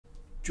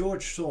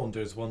George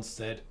Saunders once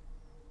said,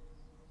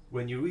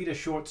 "When you read a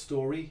short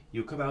story,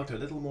 you come out a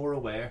little more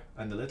aware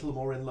and a little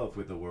more in love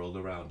with the world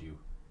around you."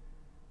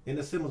 In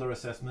a similar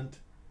assessment,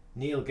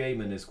 Neil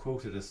Gaiman is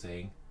quoted as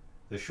saying,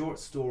 "The short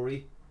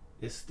story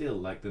is still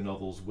like the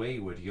novel's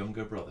wayward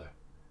younger brother.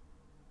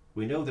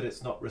 We know that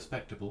it's not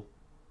respectable,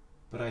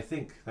 but I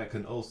think that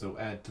can also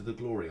add to the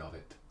glory of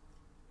it."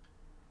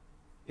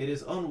 It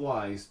is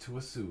unwise to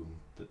assume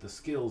that the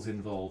skills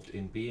involved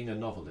in being a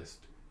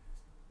novelist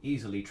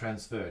easily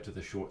transfer to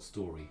the short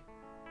story.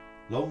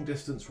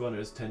 Long-distance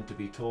runners tend to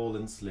be tall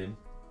and slim,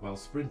 while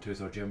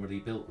sprinters are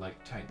generally built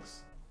like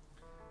tanks.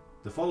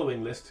 The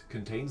following list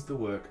contains the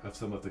work of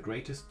some of the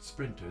greatest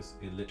sprinters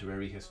in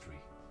literary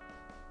history.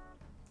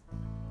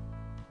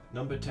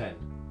 Number 10.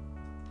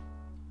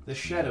 The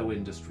Shadow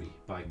Industry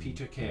by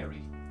Peter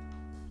Carey,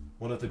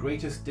 one of the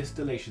greatest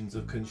distillations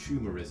of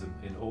consumerism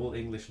in all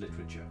English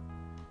literature.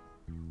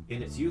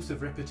 In its use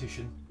of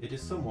repetition, it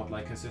is somewhat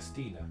like a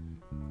sestina,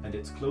 and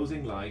its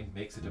closing line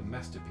makes it a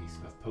masterpiece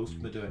of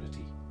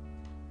post-modernity.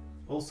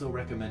 Also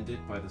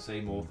recommended by the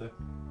same author,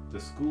 The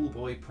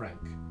Schoolboy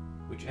Prank,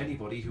 which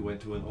anybody who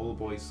went to an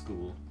all-boys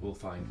school will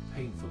find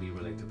painfully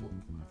relatable.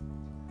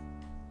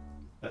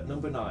 At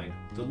number 9,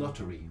 The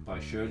Lottery by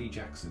Shirley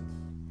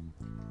Jackson.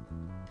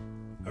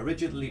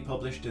 Originally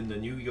published in The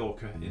New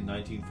Yorker in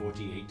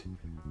 1948,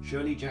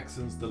 Shirley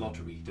Jackson's The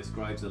Lottery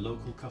describes a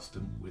local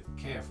custom with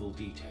careful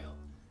detail.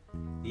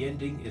 The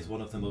ending is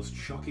one of the most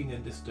shocking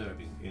and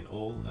disturbing in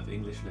all of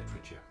English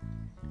literature.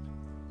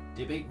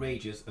 Debate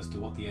rages as to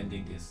what the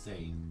ending is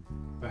saying.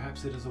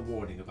 Perhaps it is a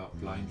warning about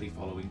blindly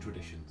following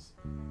traditions.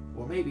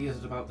 Or maybe is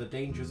it about the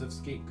dangers of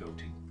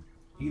scapegoating?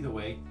 Either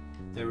way,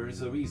 there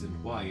is a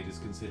reason why it is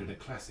considered a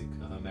classic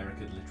of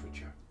American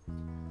literature.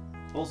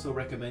 Also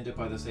recommended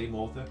by the same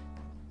author,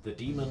 The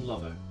Demon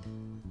Lover,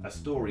 a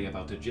story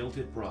about a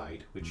jilted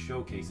bride which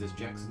showcases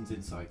Jackson's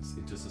insights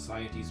into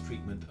society's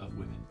treatment of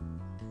women.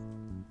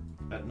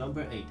 At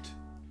number 8,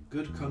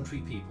 Good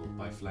Country People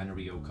by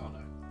Flannery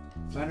O'Connor.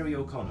 Flannery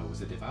O'Connor was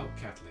a devout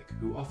Catholic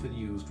who often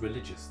used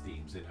religious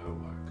themes in her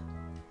work.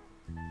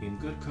 In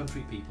Good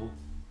Country People,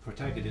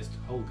 protagonist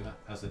Holga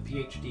has a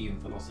PhD in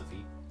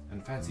philosophy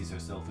and fancies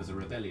herself as a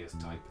rebellious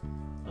type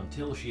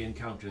until she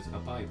encounters a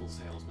Bible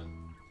salesman.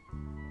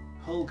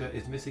 Holga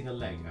is missing a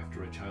leg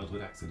after a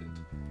childhood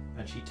accident,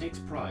 and she takes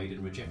pride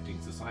in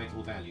rejecting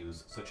societal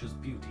values such as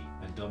beauty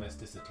and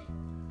domesticity.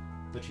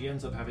 But she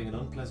ends up having an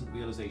unpleasant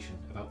realization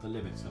about the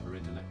limits of her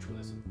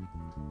intellectualism.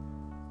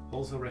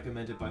 Also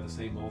recommended by the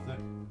same author,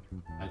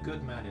 A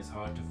Good Man is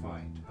Hard to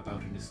Find,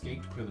 about an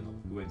escaped criminal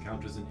who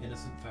encounters an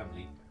innocent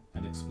family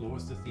and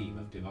explores the theme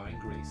of divine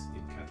grace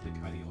in Catholic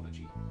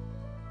ideology.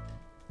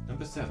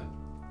 Number 7.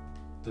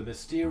 The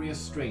Mysterious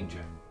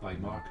Stranger by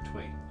Mark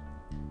Twain.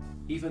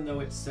 Even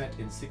though it's set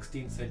in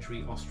 16th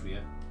century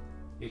Austria,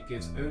 it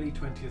gives early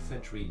 20th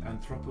century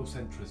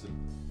anthropocentrism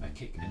a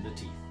kick in the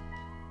teeth.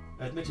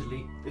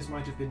 Admittedly, this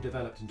might have been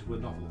developed into a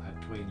novel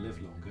had Twain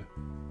lived longer,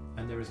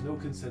 and there is no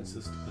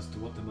consensus as to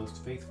what the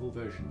most faithful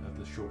version of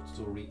the short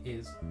story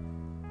is,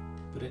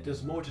 but it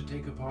does more to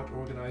take apart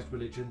organised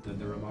religion than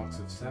the remarks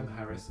of Sam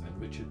Harris and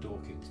Richard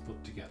Dawkins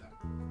put together.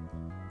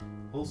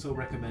 Also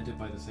recommended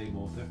by the same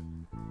author,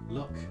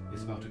 Luck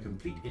is about a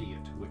complete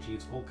idiot who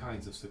achieves all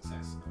kinds of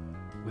success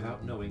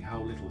without knowing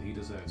how little he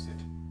deserves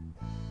it.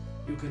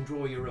 You can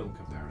draw your own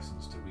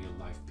comparisons to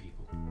real-life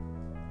people.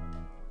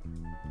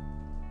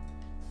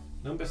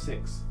 Number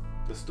 6.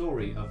 The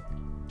Story of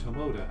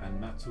Tomoda and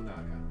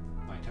Matsunaga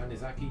by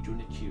Tanizaki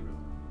Junichiro.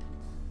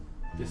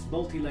 This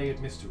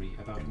multi-layered mystery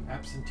about an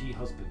absentee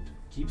husband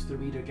keeps the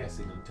reader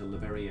guessing until the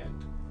very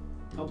end.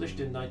 Published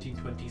in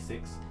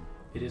 1926,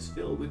 it is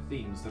filled with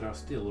themes that are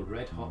still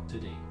red-hot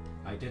today: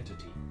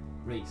 identity,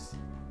 race,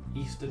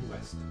 East and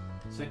West,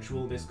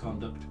 sexual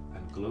misconduct,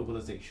 and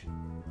globalization.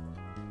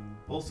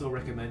 Also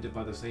recommended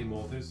by the same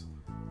authors,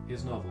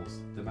 his novels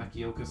The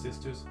Makioka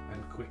Sisters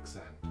and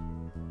Quicksand.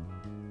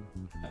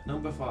 At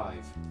number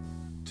 5,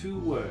 Two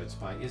Words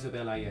by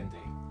Isabel Allende.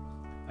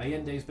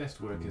 Allende's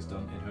best work is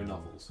done in her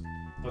novels,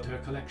 but her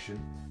collection,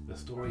 The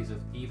Stories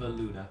of Eva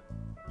Luna,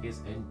 is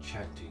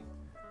enchanting.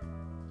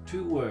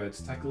 Two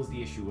Words tackles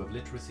the issue of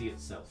literacy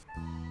itself,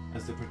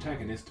 as the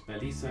protagonist,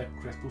 Belisa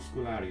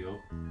Crepusculario,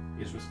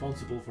 is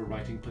responsible for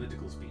writing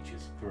political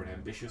speeches for an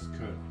ambitious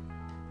colonel.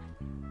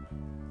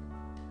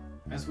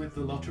 As with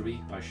The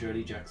Lottery by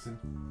Shirley Jackson,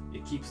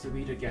 it keeps the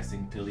reader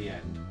guessing till the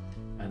end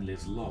and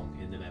lives long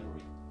in the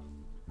memory.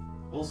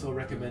 Also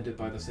recommended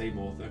by the same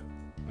author,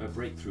 her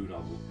breakthrough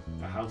novel,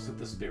 The House of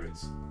the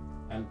Spirits,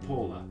 and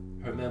Paula,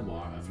 her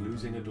memoir of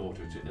losing a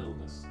daughter to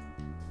illness.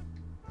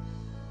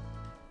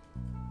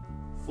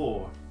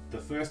 4. The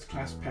First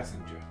Class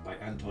Passenger by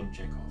Anton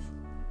Chekhov.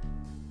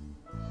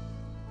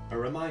 A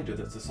reminder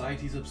that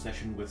society's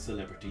obsession with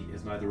celebrity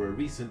is neither a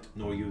recent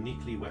nor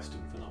uniquely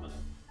Western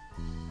phenomenon.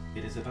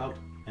 It is about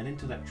an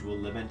intellectual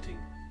lamenting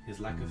his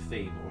lack of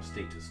fame or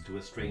status to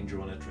a stranger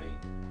on a train,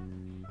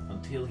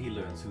 until he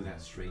learns who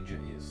that stranger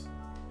is.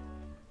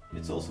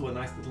 It's also a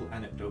nice little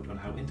anecdote on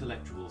how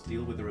intellectuals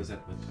deal with the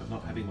resentment of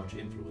not having much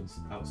influence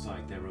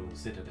outside their own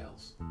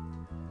citadels.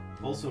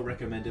 Also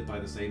recommended by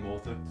the same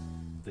author,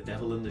 The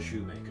Devil and the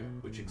Shoemaker,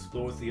 which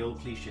explores the old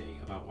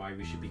cliché about why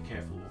we should be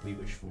careful what we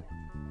wish for.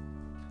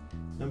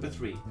 Number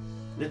 3,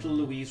 Little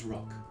Louise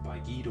Rock by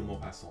Guy de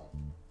Maupassant.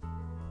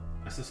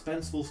 A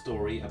suspenseful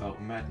story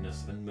about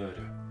madness and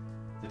murder.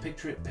 The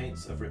picture it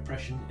paints of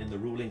repression in the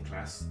ruling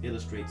class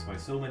illustrates why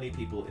so many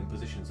people in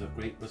positions of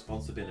great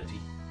responsibility,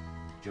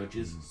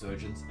 judges,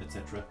 surgeons,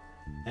 etc.,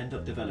 end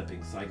up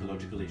developing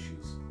psychological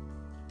issues.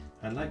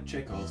 And like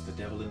Chekhov's The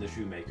Devil and the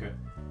Shoemaker,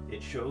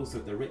 it shows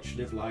that the rich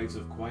live lives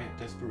of quiet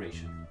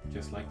desperation,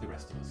 just like the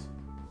rest of us.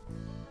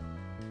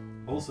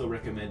 Also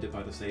recommended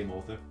by the same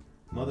author,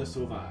 Mother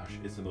Sauvage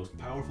is the most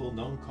powerful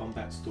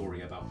non-combat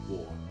story about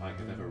war I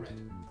have ever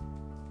read.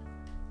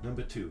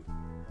 Number 2,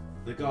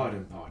 The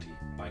Garden Party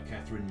by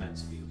Katherine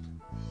Mansfield.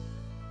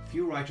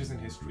 Few writers in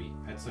history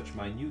had such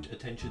minute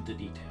attention to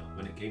detail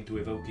when it came to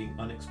evoking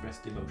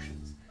unexpressed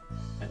emotions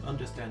and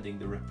understanding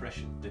the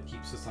repression that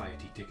keeps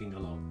society ticking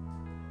along.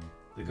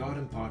 The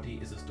Garden Party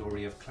is a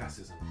story of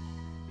classism,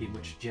 in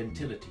which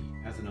gentility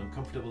has an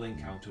uncomfortable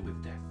encounter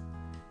with death,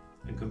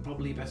 and can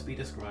probably best be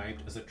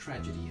described as a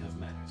tragedy of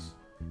manners.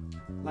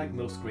 Like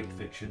most great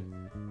fiction,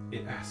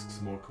 it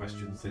asks more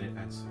questions than it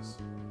answers.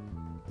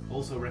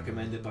 Also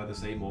recommended by the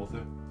same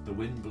author, The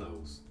Wind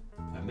Blows,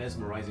 a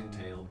mesmerizing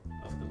tale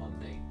of the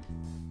mundane.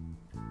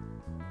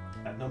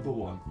 At number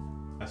 1,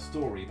 A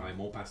Story by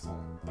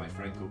Maupassant by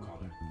Frank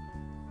O'Connor.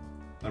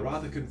 A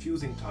rather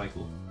confusing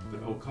title,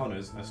 but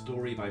O'Connor's A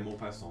Story by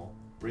Maupassant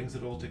brings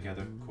it all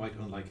together quite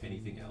unlike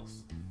anything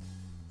else.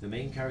 The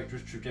main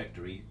character's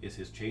trajectory is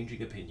his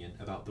changing opinion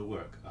about the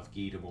work of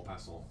Guy de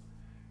Maupassant,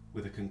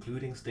 with a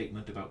concluding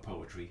statement about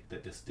poetry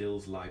that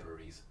distills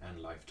libraries and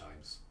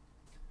lifetimes.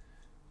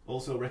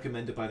 Also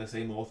recommended by the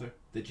same author,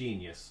 The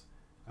Genius,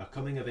 a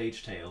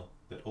coming-of-age tale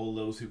that all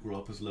those who grow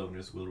up as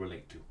loners will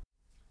relate to.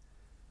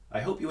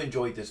 I hope you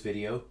enjoyed this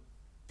video.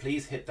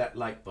 Please hit that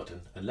like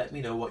button and let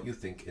me know what you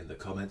think in the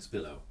comments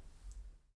below.